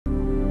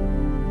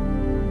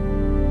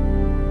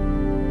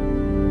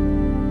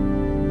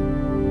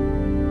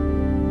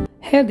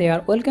Hey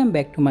there, welcome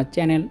back to my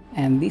channel,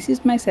 and this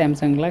is my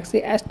Samsung Galaxy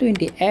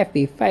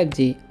S20FE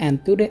 5G,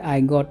 and today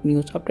I got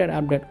new software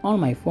update on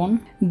my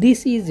phone.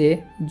 This is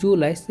a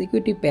July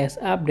security patch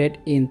update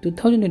in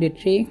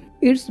 2023.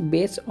 It's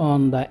based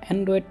on the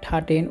Android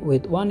 13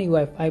 with One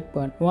UI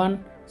 5.1.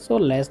 So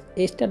let's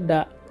start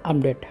the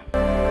update.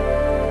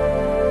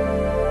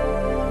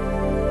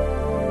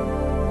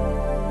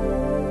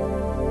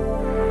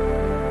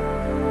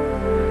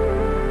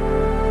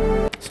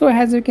 So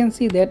as you can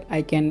see that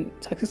I can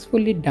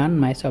successfully done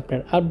my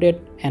software update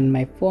and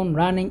my phone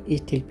running is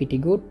still pretty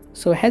good.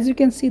 So as you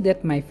can see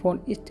that my phone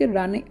is still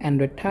running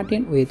Android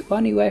 13 with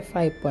One UI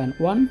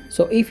 5.1.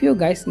 So if you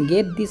guys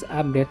get this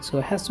update,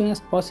 so as soon as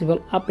possible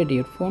update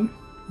your phone.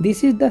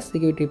 This is the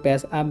security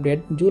patch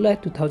update July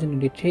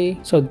 2023.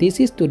 So this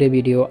is today's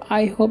video.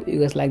 I hope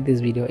you guys like this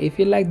video. If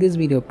you like this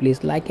video,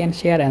 please like and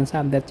share and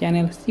sub the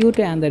channel. See you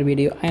to another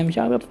video. I am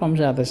Shadat from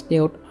Shadat's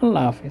Dayout.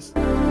 Allah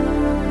Hafiz.